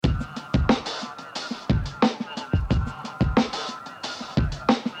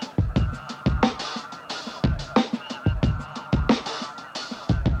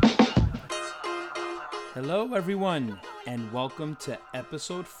Hello, everyone, and welcome to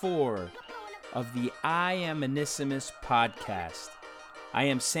episode 4 of the I Am Onesimus podcast. I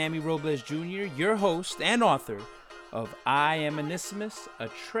am Sammy Robles Jr., your host and author of I Am Onesimus, a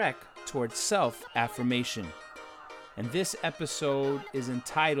trek towards self-affirmation. And this episode is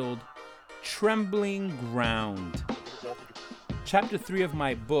entitled Trembling Ground. Chapter 3 of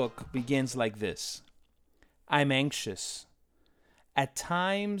my book begins like this. I'm anxious. At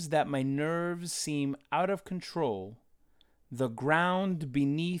times that my nerves seem out of control, the ground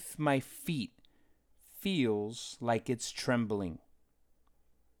beneath my feet feels like it's trembling.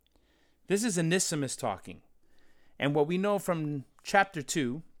 This is Onesimus talking. And what we know from chapter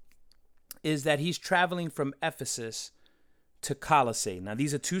 2 is that he's traveling from Ephesus to Colossae. Now,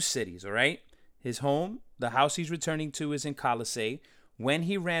 these are two cities, all right? His home, the house he's returning to, is in Colossae. When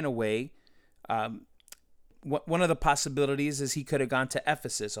he ran away, one of the possibilities is he could have gone to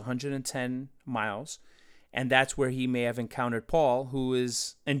Ephesus, 110 miles, and that's where he may have encountered Paul, who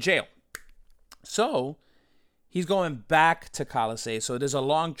is in jail. So he's going back to Colossae, so there's a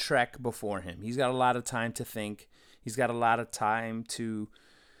long trek before him. He's got a lot of time to think. He's got a lot of time to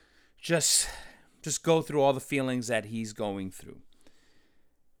just go through all the feelings that he's going through.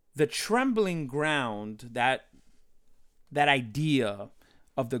 The trembling ground, that idea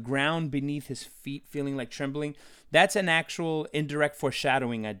of the ground beneath his feet feeling like trembling, that's an actual indirect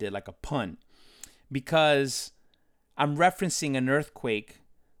foreshadowing I did, like a pun, because I'm referencing an earthquake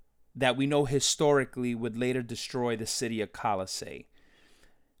that we know historically would later destroy the city of Colossae.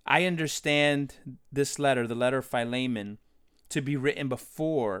 I understand this letter, the letter of Philemon, to be written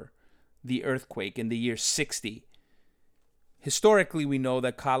before the earthquake in the year 60. Historically, we know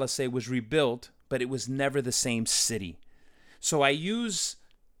that Colossae was rebuilt, but it was never the same city. So I use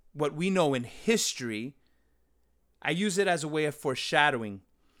what we know in history, I use it as a way of foreshadowing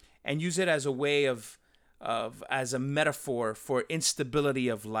and use it as a way as a metaphor for instability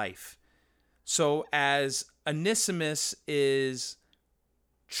of life. So as Onesimus is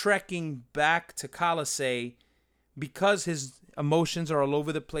trekking back to Colossae, because his emotions are all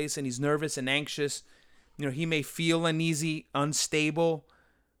over the place and he's nervous and anxious, he may feel uneasy, unstable,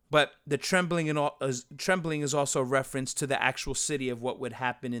 but the trembling is also a reference to the actual city of what would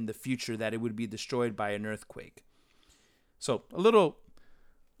happen in the future, that it would be destroyed by an earthquake. So a little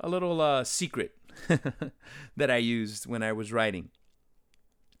secret that I used when I was writing.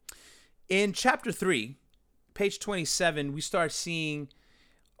 In chapter 3, page 27, we start seeing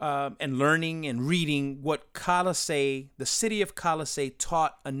and learning and reading what Colossae, the city of Colossae,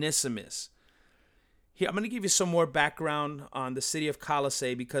 taught Onesimus. Here, I'm going to give you some more background on the city of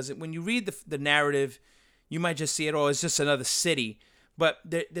Colossae, because when you read the narrative, you might just see it, it's just another city. But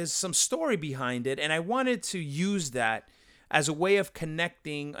there's some story behind it, and I wanted to use that as a way of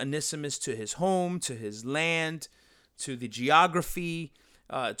connecting Onesimus to his home, to his land, to the geography,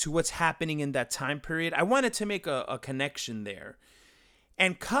 to what's happening in that time period. I wanted to make a connection there.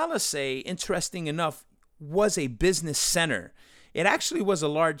 And Colossae, interesting enough, was a business center. It actually was a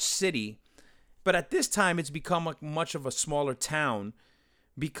large city. But at this time, it's become much of a smaller town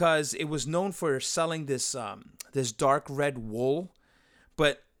because it was known for selling this dark red wool.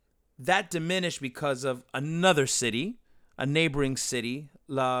 But that diminished because of another city, a neighboring city,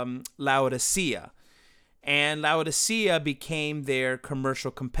 Laodicea. And Laodicea became their commercial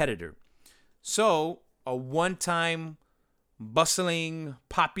competitor. So a one-time bustling,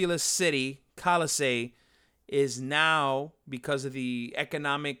 populous city, Colossae, is now, because of the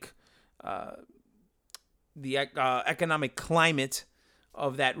economic climate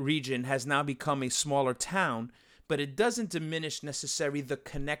of that region, has now become a smaller town, but it doesn't diminish necessarily the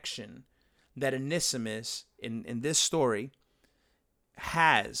connection that Onesimus in this story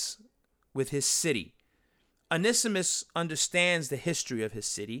has with his city. Onesimus understands the history of his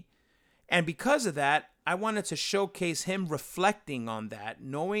city, and because of that, I wanted to showcase him reflecting on that,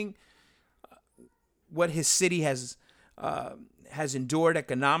 knowing what his city has endured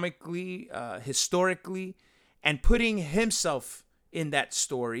economically, historically, and putting himself in that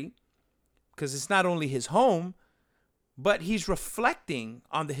story, because it's not only his home, but he's reflecting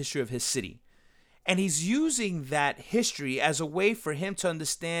on the history of his city. And he's using that history as a way for him to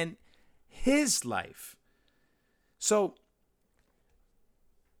understand his life. So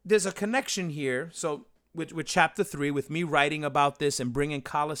there's a connection here. So with chapter 3, with me writing about this and bringing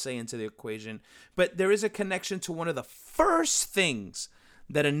Colossae into the equation. But there is a connection to one of the first things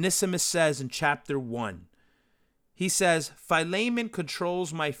that Onesimus says in chapter 1. He says, Philemon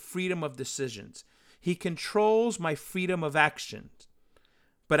controls my freedom of decisions. He controls my freedom of actions.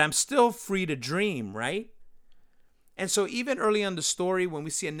 But I'm still free to dream, right? And so even early on the story, when we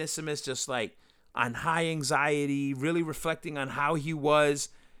see Onesimus just like on high anxiety, really reflecting on how he was,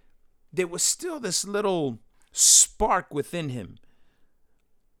 there was still this little spark within him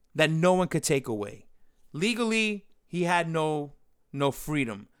that no one could take away. Legally, he had no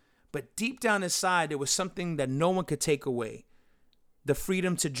freedom. But deep down inside, there was something that no one could take away. The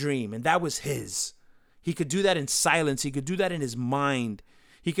freedom to dream. And that was his. He could do that in silence. He could do that in his mind.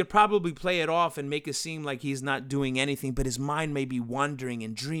 He could probably play it off and make it seem like he's not doing anything, but his mind may be wandering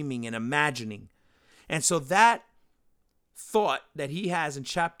and dreaming and imagining. And so that thought that he has in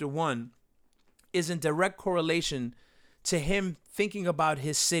chapter 1 is in direct correlation to him thinking about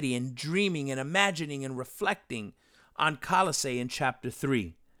his city and dreaming and imagining and reflecting on Colossae in chapter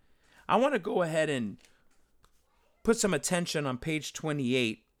 3. I want to go ahead and put some attention on page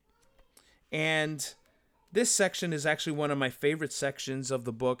 28. And this section is actually one of my favorite sections of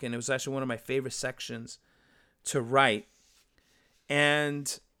the book, and it was actually one of my favorite sections to write.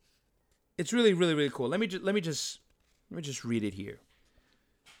 And it's really, really, really cool. Let me just read it here.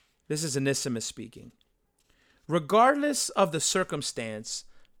 This is Onesimus speaking. Regardless of the circumstance,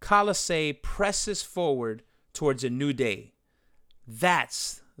 Colossae presses forward towards a new day.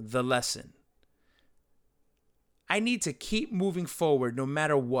 That's the lesson. I need to keep moving forward no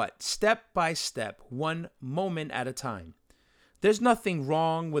matter what, step by step, one moment at a time. There's nothing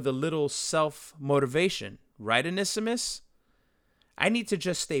wrong with a little self-motivation, right, Onesimus? I need to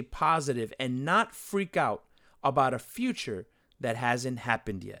just stay positive and not freak out about a future that hasn't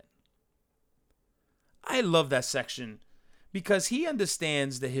happened yet. I love that section because he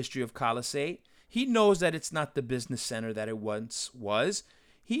understands the history of Colossae. He knows that it's not the business center that it once was.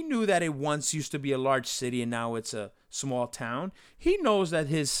 He knew that it once used to be a large city and now it's a small town. He knows that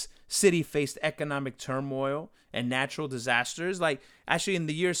his city faced economic turmoil and natural disasters. Like actually in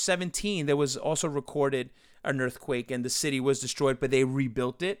the year 17, there was also recorded an earthquake and the city was destroyed, but they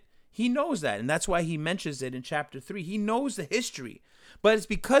rebuilt it. He knows that, and that's why he mentions it in chapter 3. He knows the history, but it's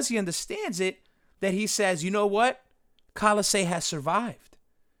because he understands it that he says, you know what? Colossae has survived.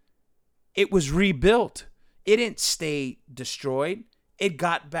 It was rebuilt. It didn't stay destroyed. It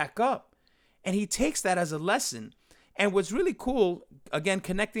got back up. And he takes that as a lesson. And what's really cool, again,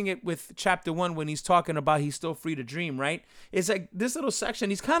 connecting it with chapter 1 when he's talking about he's still free to dream, right? It's like this little section,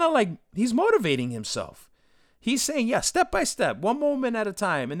 he's kind of like, he's motivating himself. He's saying, yeah, step by step, one moment at a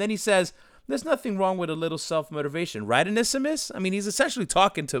time. And then he says, there's nothing wrong with a little self-motivation, right, Onesimus? I mean, he's essentially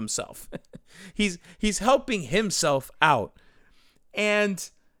talking to himself. He's helping himself out. And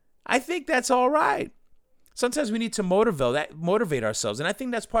I think that's all right. Sometimes we need to motivate ourselves. And I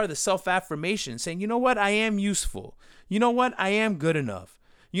think that's part of the self-affirmation, saying, you know what? I am useful. You know what? I am good enough.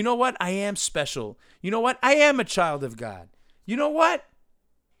 You know what? I am special. You know what? I am a child of God. You know what?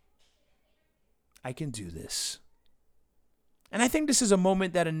 I can do this. And I think this is a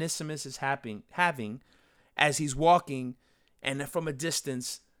moment that Onesimus is having as he's walking and from a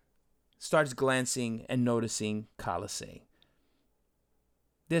distance starts glancing and noticing Colossae.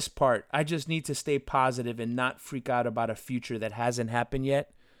 This part, I just need to stay positive and not freak out about a future that hasn't happened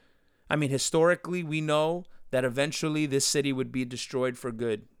yet. I mean, historically, we know that eventually this city would be destroyed for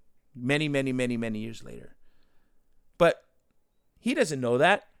good many, many, many, many years later. But he doesn't know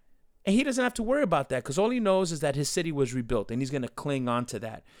that. And he doesn't have to worry about that because all he knows is that his city was rebuilt and he's going to cling on to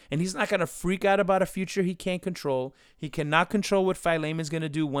that. And he's not going to freak out about a future he can't control. He cannot control what Philemon's going to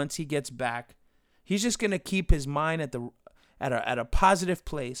do once he gets back. He's just going to keep his mind at a positive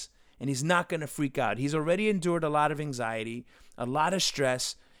place, and he's not going to freak out. He's already endured a lot of anxiety, a lot of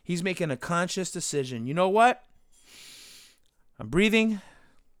stress. He's making a conscious decision. You know what? I'm breathing.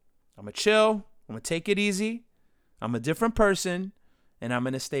 I'm going to chill. I'm going to take it easy. I'm a different person. And I'm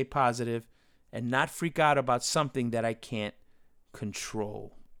going to stay positive and not freak out about something that I can't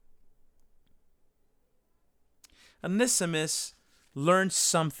control. Onesimus learned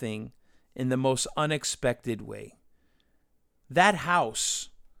something in the most unexpected way. That house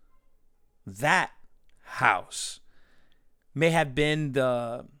may have been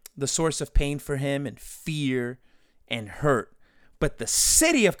the source of pain for him and fear and hurt. But the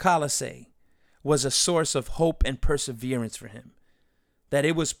city of Colossae was a source of hope and perseverance for him. That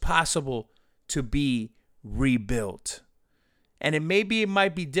it was possible to be rebuilt. And it might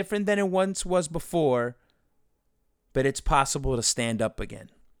be different than it once was before, but it's possible to stand up again.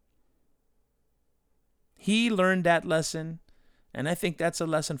 He learned that lesson, and I think that's a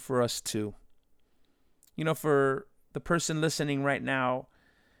lesson for us too. You know, for the person listening right now,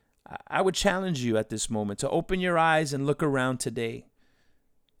 I would challenge you at this moment to open your eyes and look around today.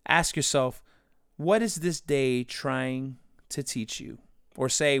 Ask yourself, what is this day trying to teach you? Or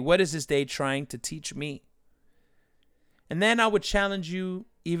say, what is this day trying to teach me? And then I would challenge you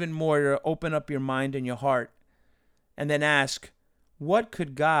even more to open up your mind and your heart and then ask, what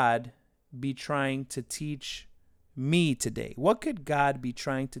could God be trying to teach me today? What could God be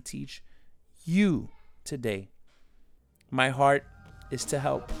trying to teach you today? My heart is to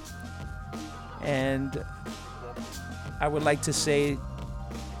help. And I would like to say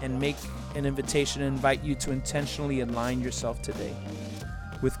and make an invitation and invite you to intentionally align yourself today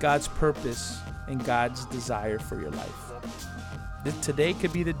with God's purpose and God's desire for your life. Today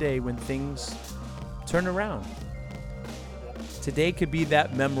could be the day when things turn around. Today could be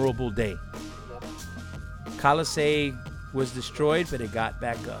that memorable day. Colossae was destroyed, but it got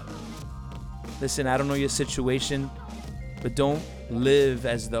back up. Listen, I don't know your situation, but don't live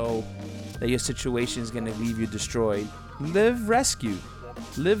as though that your situation is going to leave you destroyed. Live rescued.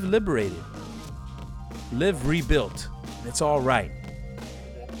 Live liberated. Live rebuilt. It's all right.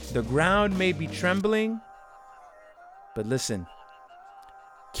 The ground may be trembling, but listen,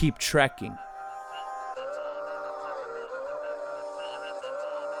 keep trekking.